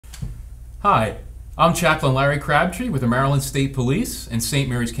Hi, I'm Chaplain Larry Crabtree with the Maryland State Police and St.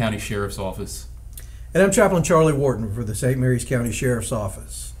 Mary's County Sheriff's Office. And I'm Chaplain Charlie Wharton for the St. Mary's County Sheriff's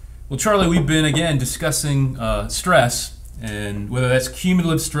Office. Well, Charlie, we've been again discussing stress, and whether that's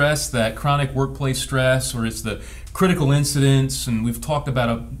cumulative stress, that chronic workplace stress, or it's the critical incidents, and we've talked about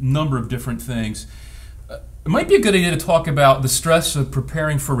a number of different things. It might be a good idea to talk about the stress of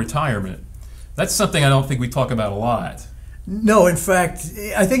preparing for retirement. That's something I don't think we talk about a lot. No, in fact,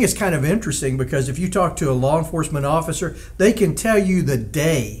 I think it's kind of interesting because if you talk to a law enforcement officer, they can tell you the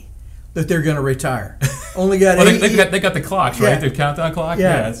day that they're going to retire. Only got well, they got the clocks, right? Yeah. The countdown clock?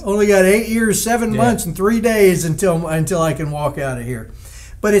 Yeah, Yes. Only got 8 years, 7 months, and 3 days until I can walk out of here.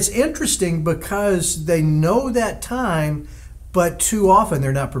 But it's interesting because they know that time, but too often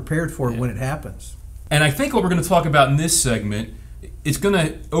they're not prepared for it when it happens. And I think what we're going to talk about in this segment, it's going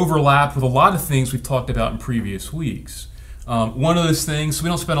to overlap with a lot of things we've talked about in previous weeks. One of those things, we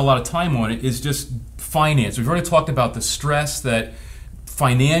don't spend a lot of time on it, is just finance. We've already talked about the stress that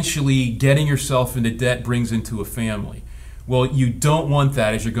financially getting yourself into debt brings into a family. Well, you don't want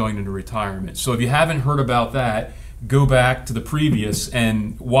that as you're going into retirement. So if you haven't heard about that, go back to the previous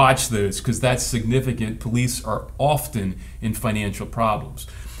and watch those, because that's significant. Police are often in financial problems.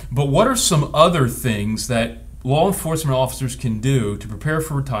 But what are some other things that law enforcement officers can do to prepare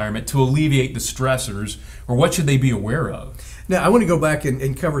for retirement to alleviate the stressors, or what should they be aware of? Now, I want to go back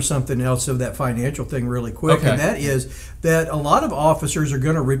and cover something else of that financial thing really quick, Okay. and that is that a lot of officers are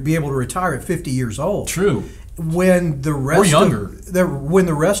going to be able to retire at 50 years old. True. When the rest or younger. when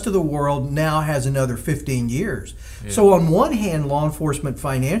the rest of the world now has another 15 years. Yeah. So on one hand, law enforcement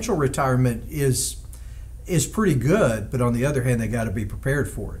financial retirement is pretty good, but on the other hand, they got to be prepared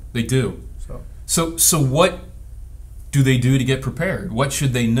for it. They do. So what do they do to get prepared? What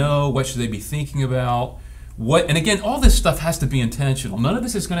should they know? What should they be thinking about? And again, all this stuff has to be intentional. None of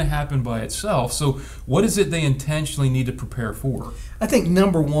this is going to happen by itself. So what is it they intentionally need to prepare for? I think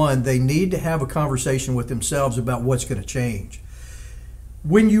number one, they need to have a conversation with themselves about what's going to change.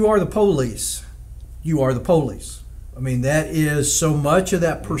 When you are the police, you are the police. I mean, that is so much of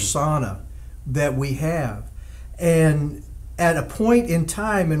that persona that we have. And at a point in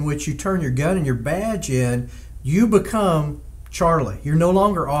time in which you turn your gun and your badge in, you become Charlie. You're no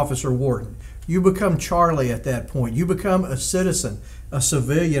longer Officer Wharton. You become Charlie at that point. You become a citizen, a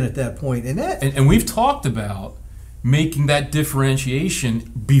civilian at that point. And we've talked about making that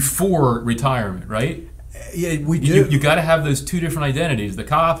differentiation before retirement, right? Yeah, we do. You got to have those two different identities, the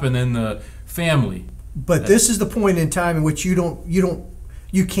cop and then the family. But this is the point in time in which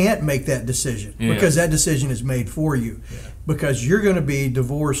you can't make that decision, because that decision is made for you, because you're going to be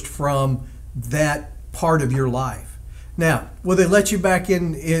divorced from that part of your life. Now, will they let you back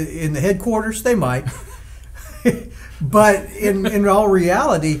in the headquarters? They might. But in all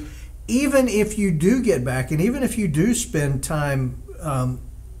reality, even if you do get back, and even if you do spend time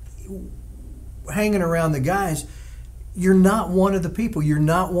hanging around the guys, you're not one of the people. You're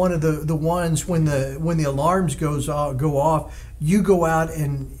not one of the ones when the alarms go off. You go out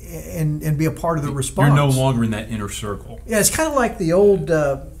and be a part of the response. You're no longer in that inner circle. Yeah, it's kind of like the old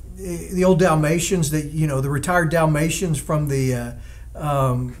Dalmatians, that the retired Dalmatians from the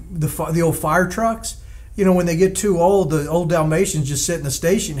old fire trucks. When they get too old, the old Dalmatians just sit in the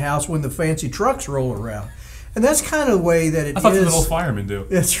station house when the fancy trucks roll around, and that's kind of the way that it is. I thought that's what old firemen do.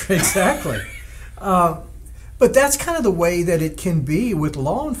 That's exactly. But that's kind of the way that it can be with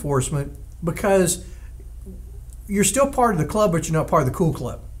law enforcement, because you're still part of the club, but you're not part of the cool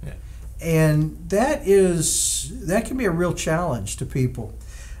club. Yeah. And that can be a real challenge to people,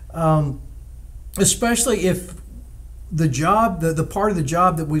 especially if the part of the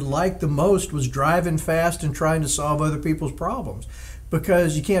job that we liked the most was driving fast and trying to solve other people's problems,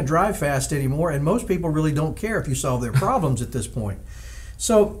 because you can't drive fast anymore, and most people really don't care if you solve their problems at this point.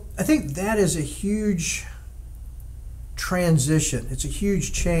 So I think that is a huge transition. It's a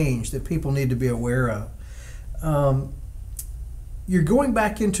huge change that people need to be aware of. You're going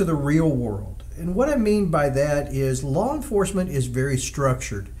back into the real world. And what I mean by that is law enforcement is very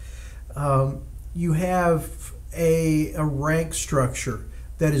structured. You have a rank structure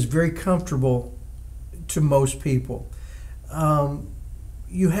that is very comfortable to most people.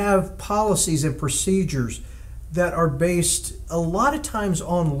 You have policies and procedures that are based a lot of times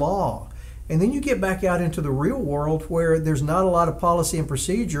on law. And then you get back out into the real world where there's not a lot of policy and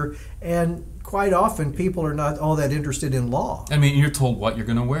procedure, and quite often people are not all that interested in law. I mean, you're told what you're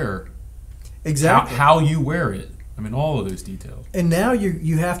going to wear. Exactly. How you wear it. I mean, all of those details. And now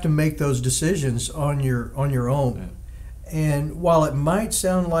you have to make those decisions on your own. Yeah. And while it might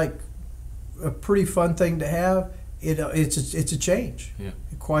sound like a pretty fun thing to have, it's a change. Yeah.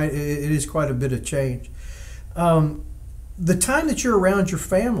 it is quite a bit of change. The time that you're around your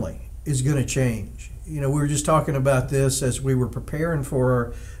family is going to change. We were just talking about this as we were preparing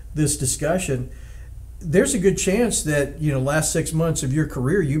for this discussion. There's a good chance that, last 6 months of your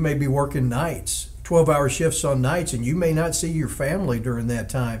career, you may be working nights, 12-hour shifts on nights, and you may not see your family during that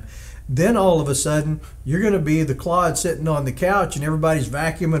time. Then all of a sudden, you're going to be the clod sitting on the couch and everybody's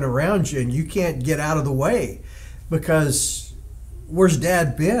vacuuming around you and you can't get out of the way because where's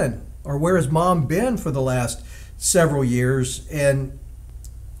dad been? Or where has mom been for the last several years? And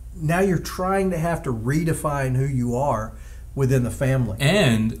now you're trying to have to redefine who you are within the family.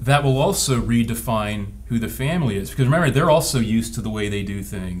 And that will also redefine who the family is. Because remember, they're also used to the way they do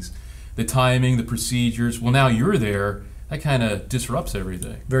things. The timing, the procedures. Well, now you're there. That kind of disrupts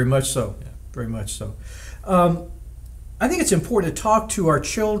everything. Very much so. Yeah. Very much so. I think it's important to talk to our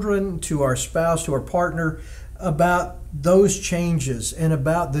children, to our spouse, to our partner about those changes and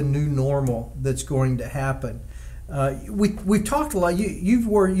about the new normal that's going to happen. We've talked a lot.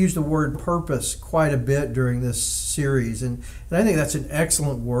 You've used the word purpose quite a bit during this series, and I think that's an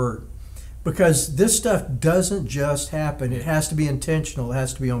excellent word because this stuff doesn't just happen. It has to be intentional. It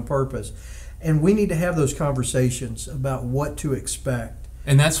has to be on purpose. And we need to have those conversations about what to expect.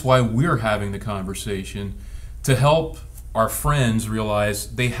 And that's why we're having the conversation to help our friends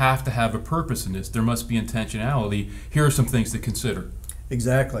realize they have to have a purpose in this. There must be intentionality. Here are some things to consider.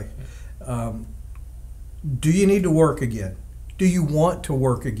 Exactly. Do you need to work again? Do you want to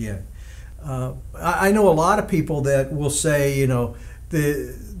work again? I know a lot of people that will say,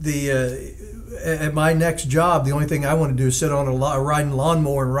 at my next job, the only thing I want to do is sit on a riding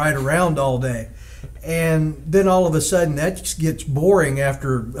lawnmower and ride around all day. And then all of a sudden that just gets boring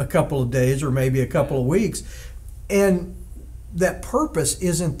after a couple of days or maybe a couple of weeks. And that purpose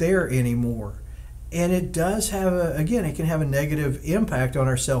isn't there anymore. And it does have, it can have a negative impact on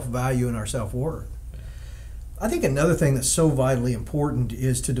our self-value and our self-worth. I think another thing that's so vitally important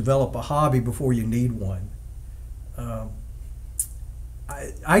is to develop a hobby before you need one.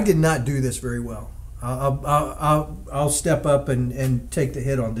 I did not do this very well. I'll step up and take the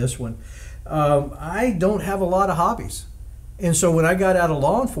hit on this one. I don't have a lot of hobbies. And so when I got out of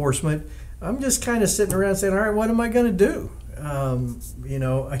law enforcement, I'm just kind of sitting around saying, all right, what am I going to do?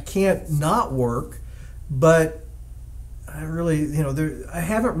 I can't not work, but I really, I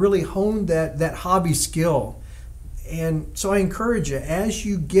haven't really honed that hobby skill. And so I encourage you, as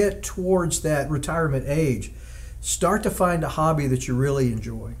you get towards that retirement age, start to find a hobby that you really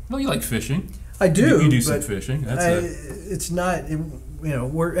enjoy. Well, you like fishing. I do. You do some fishing. It's not,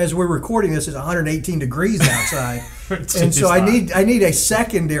 as we're recording this, it's 118 degrees outside. And so I need a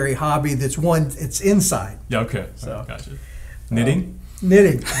secondary hobby it's inside. Yeah, okay. So, right, gotcha. Knitting?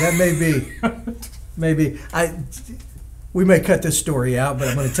 Knitting. That may be. Maybe. We may cut this story out, but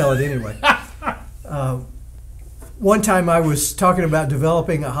I'm going to tell it anyway. One time I was talking about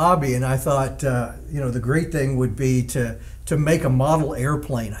developing a hobby, and I thought, the great thing would be to make a model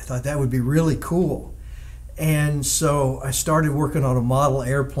airplane. I thought that would be really cool. And so I started working on a model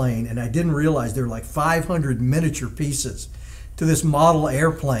airplane, and I didn't realize there were like 500 miniature pieces to this model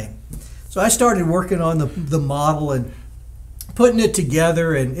airplane. So I started working on the model and putting it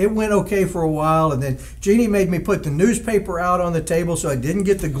together, and it went okay for a while. And then Jeannie made me put the newspaper out on the table so I didn't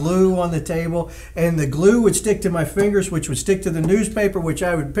get the glue on the table, and the glue would stick to my fingers, which would stick to the newspaper, which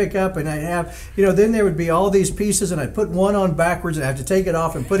I would pick up, and I'd have, then there would be all these pieces, and I'd put one on backwards and I have to take it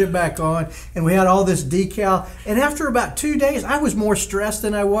off and put it back on, and we had all this decal. And after about 2 days, I was more stressed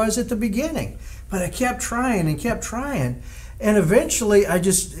than I was at the beginning, but I kept trying and kept trying, and eventually it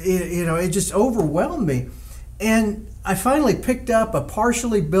just overwhelmed me. And I finally picked up a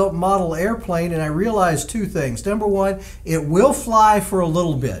partially built model airplane, and I realized two things. Number one, it will fly for a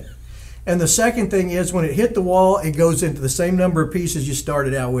little bit. And the second thing is when it hit the wall, it goes into the same number of pieces you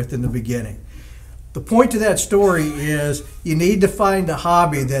started out with in the beginning. The point to that story is you need to find a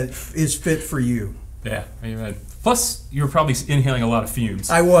hobby that is fit for you. Yeah, amen. Plus, you were probably inhaling a lot of fumes.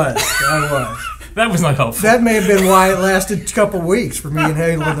 I was. That was not helpful. That may have been why it lasted a couple weeks for me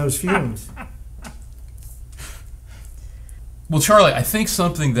inhaling those fumes. Well, Charlie, I think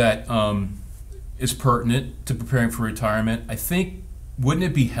something that is pertinent to preparing for retirement, wouldn't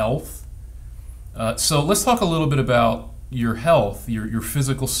it be health? So let's talk a little bit about your health, your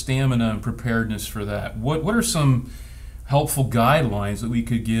physical stamina and preparedness for that. What are some helpful guidelines that we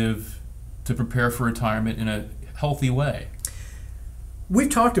could give to prepare for retirement in a healthy way? We've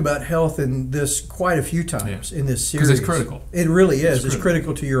talked about health in this quite a few times in this series. Because it's critical. It really is. It's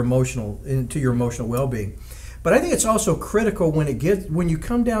critical to your emotional well-being. But I think it's also critical when you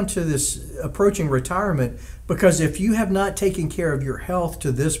come down to this approaching retirement, because if you have not taken care of your health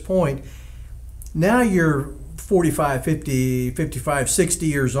to this point, now you're 45, 50, 55, 60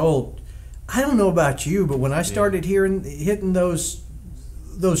 years old. I don't know about you, but when I started hitting those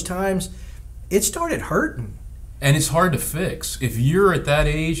times, it started hurting. And it's hard to fix. If you're at that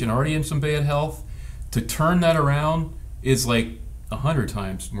age and already in some bad health, to turn that around is like 100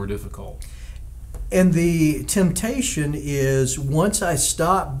 times more difficult. And the temptation is, once I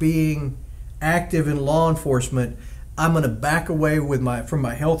stop being active in law enforcement, I'm going to back away from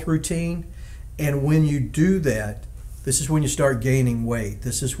my health routine. And when you do that, this is when you start gaining weight.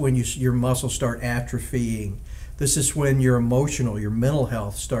 This is when your muscles start atrophying. This is when your mental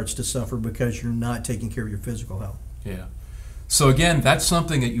health starts to suffer because you're not taking care of your physical health. Yeah. So again, that's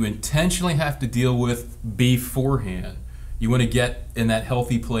something that you intentionally have to deal with beforehand. You want to get in that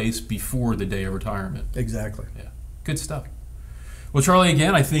healthy place before the day of retirement. Exactly. Yeah. Good stuff. Well, Charlie,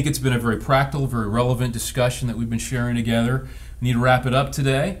 again, I think it's been a very practical, very relevant discussion that we've been sharing together. We need to wrap it up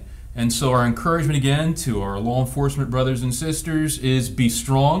today. And so our encouragement again to our law enforcement brothers and sisters is be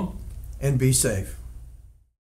strong and be safe.